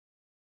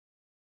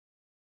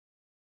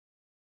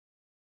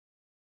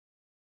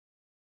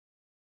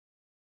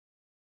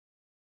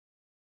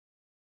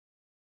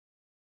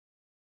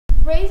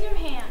Raise your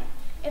hand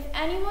if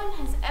anyone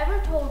has ever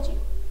told you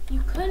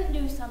you couldn't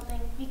do something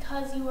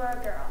because you were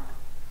a girl.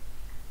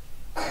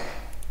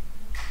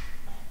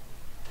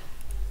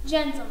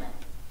 Gentlemen,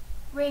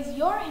 raise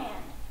your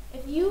hand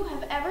if you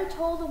have ever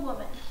told a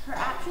woman her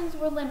options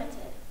were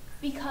limited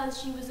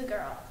because she was a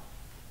girl.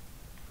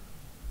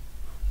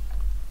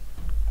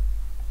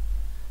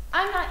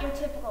 I'm not your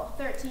typical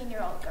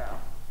 13-year-old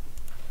girl.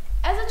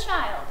 As a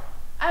child,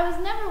 I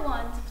was never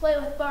one to play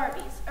with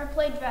Barbies or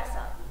play dress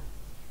up.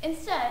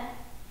 Instead,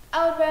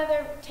 I would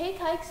rather take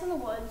hikes in the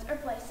woods or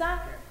play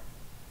soccer.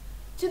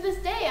 To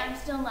this day, I'm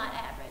still not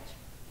average.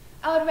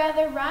 I would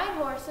rather ride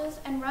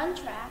horses and run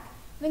track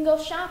than go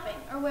shopping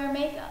or wear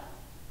makeup.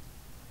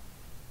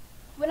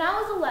 When I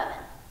was 11,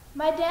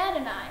 my dad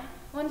and I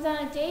went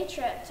on a day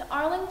trip to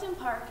Arlington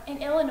Park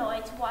in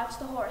Illinois to watch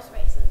the horse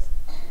races.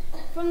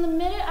 From the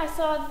minute I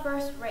saw the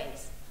first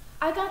race,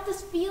 I got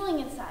this feeling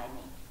inside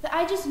me that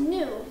I just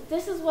knew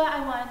this is what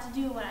I wanted to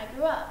do when I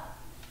grew up.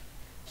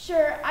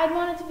 Sure, I'd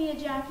wanted to be a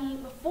jockey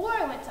before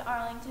I went to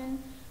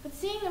Arlington, but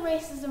seeing the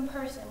races in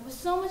person was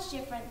so much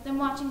different than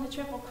watching the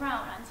Triple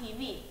Crown on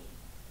TV.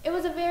 It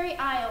was a very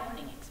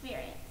eye-opening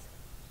experience.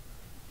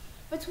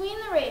 Between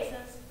the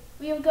races,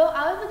 we would go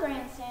out of the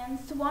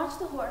grandstands to watch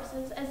the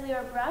horses as they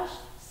were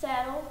brushed,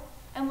 saddled,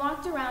 and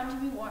walked around to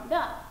be warmed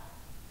up.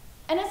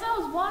 And as I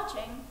was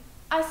watching,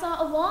 I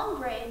saw a long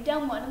braid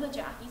down one of the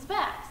jockeys'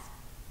 backs.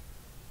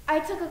 I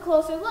took a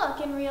closer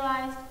look and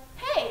realized,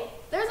 hey,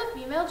 there's a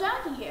female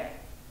jockey here.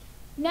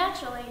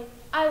 Naturally,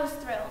 I was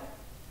thrilled.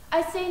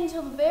 I stayed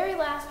until the very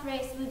last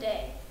race of the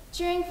day,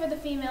 cheering for the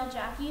female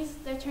jockeys.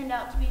 There turned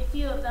out to be a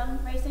few of them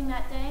racing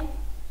that day.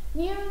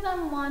 Neither of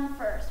them won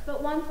first,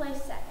 but one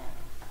placed second.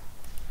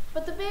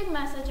 But the big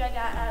message I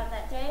got out of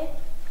that day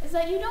is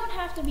that you don't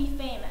have to be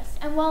famous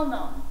and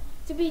well-known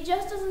to be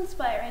just as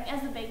inspiring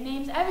as the big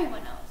names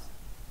everyone knows.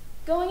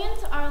 Going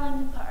into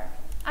Arlington Park,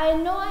 I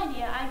had no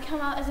idea I'd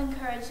come out as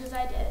encouraged as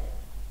I did.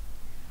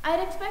 I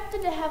had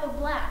expected to have a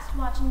blast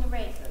watching the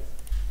races,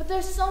 but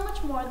there's so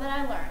much more that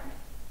I learned.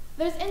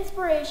 There's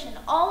inspiration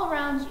all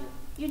around you.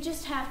 You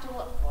just have to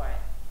look for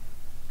it.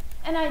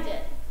 And I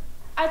did.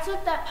 I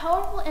took that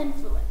powerful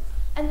influence,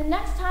 and the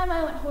next time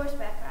I went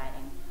horseback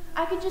riding,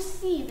 I could just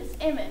see this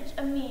image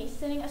of me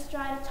sitting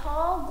astride a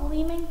tall,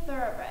 gleaming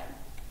thoroughbred,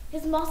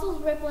 his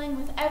muscles rippling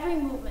with every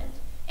movement,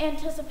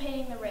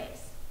 anticipating the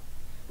race.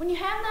 When you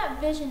have that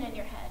vision in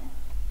your head,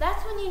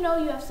 that's when you know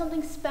you have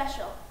something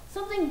special,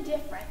 something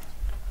different.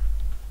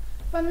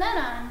 From then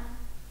on,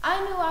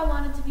 I knew I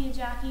wanted to be a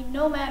jockey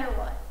no matter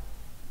what.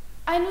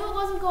 I knew it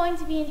wasn't going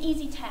to be an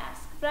easy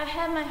task, but I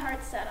had my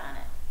heart set on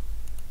it.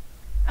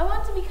 I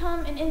want to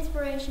become an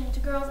inspiration to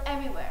girls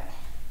everywhere,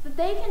 that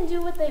they can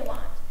do what they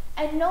want,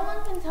 and no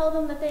one can tell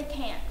them that they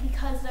can't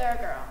because they're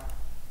a girl.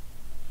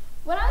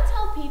 When I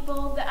tell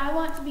people that I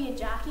want to be a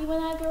jockey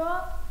when I grow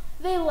up,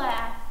 they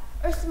laugh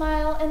or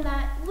smile in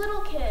that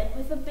little kid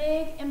with a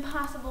big,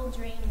 impossible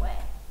dream way.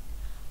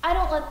 I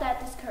don't let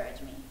that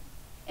discourage me.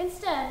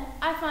 Instead,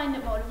 I find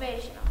it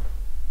motivational.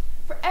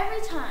 For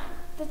every time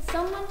that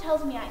someone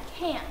tells me I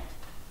can't,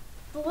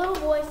 the little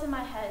voice in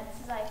my head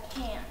says I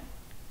can.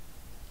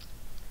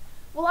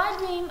 While I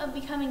dream of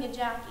becoming a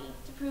jockey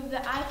to prove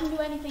that I can do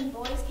anything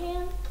boys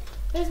can,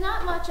 there's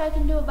not much I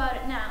can do about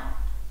it now,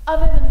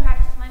 other than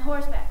practice my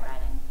horseback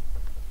riding.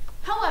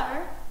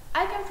 However,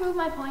 I can prove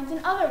my point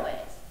in other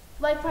ways,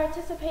 like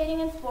participating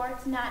in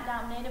sports not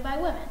dominated by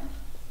women.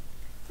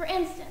 For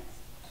instance,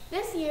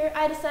 this year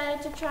I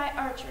decided to try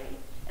archery,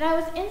 and I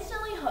was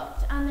instantly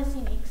hooked on this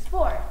unique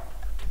sport.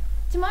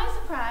 To my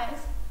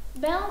surprise,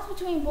 balance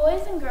between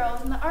boys and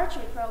girls in the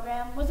archery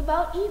program was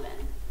about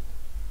even.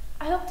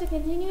 I hope to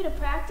continue to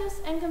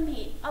practice and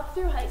compete up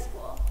through high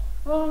school,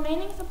 while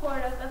remaining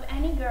supportive of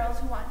any girls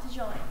who want to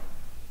join.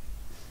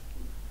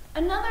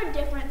 Another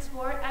different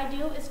sport I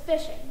do is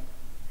fishing.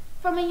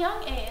 From a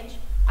young age,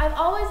 I've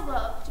always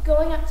loved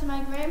going up to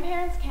my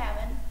grandparents'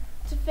 cabin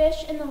to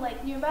fish in the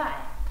lake nearby.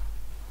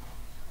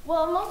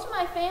 While most of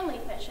my family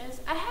fishes,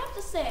 I have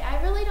to say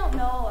I really don't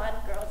know a lot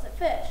of girls that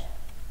fish.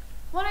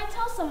 When I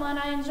tell someone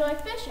I enjoy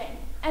fishing,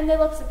 and they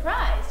look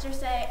surprised or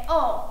say,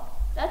 "Oh,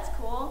 that's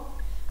cool,"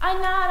 I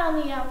nod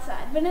on the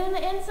outside, but in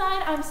the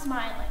inside, I'm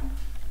smiling.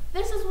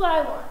 This is what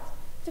I want,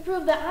 to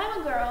prove that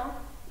I'm a girl,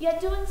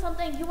 yet doing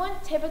something you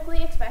wouldn't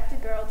typically expect a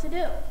girl to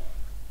do.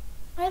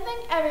 I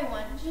think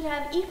everyone should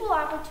have equal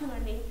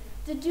opportunity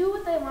to do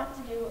what they want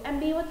to do and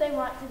be what they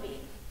want to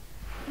be.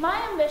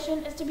 My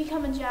ambition is to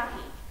become a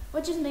jockey,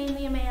 which is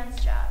mainly a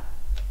man's job.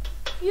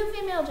 Few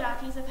female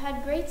jockeys have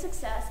had great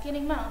success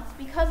getting mounts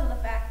because of the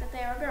fact that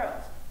they are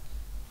girls.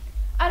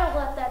 I don't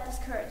let that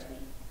discourage me.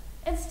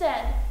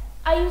 Instead,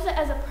 I use it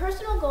as a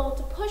personal goal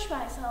to push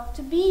myself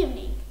to be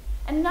unique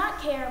and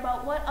not care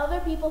about what other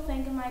people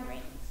think of my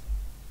dreams.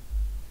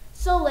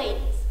 So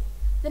ladies,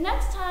 the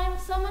next time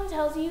someone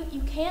tells you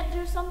you can't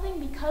do something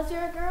because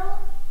you're a girl,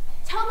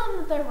 tell them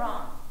that they're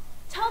wrong.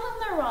 Tell them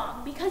they're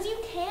wrong because you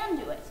can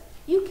do it.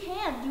 You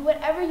can do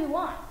whatever you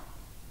want.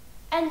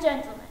 And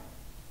gentlemen,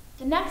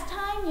 the next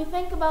time you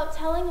think about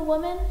telling a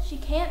woman she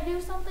can't do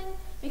something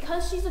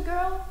because she's a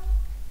girl,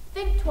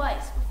 think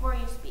twice before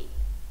you speak.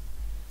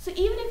 So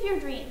even if your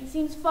dream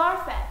seems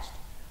far-fetched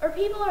or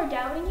people are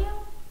doubting you,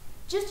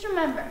 just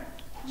remember,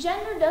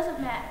 gender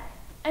doesn't matter,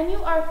 and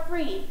you are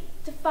free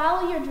to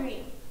follow your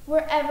dream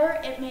wherever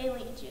it may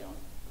lead you.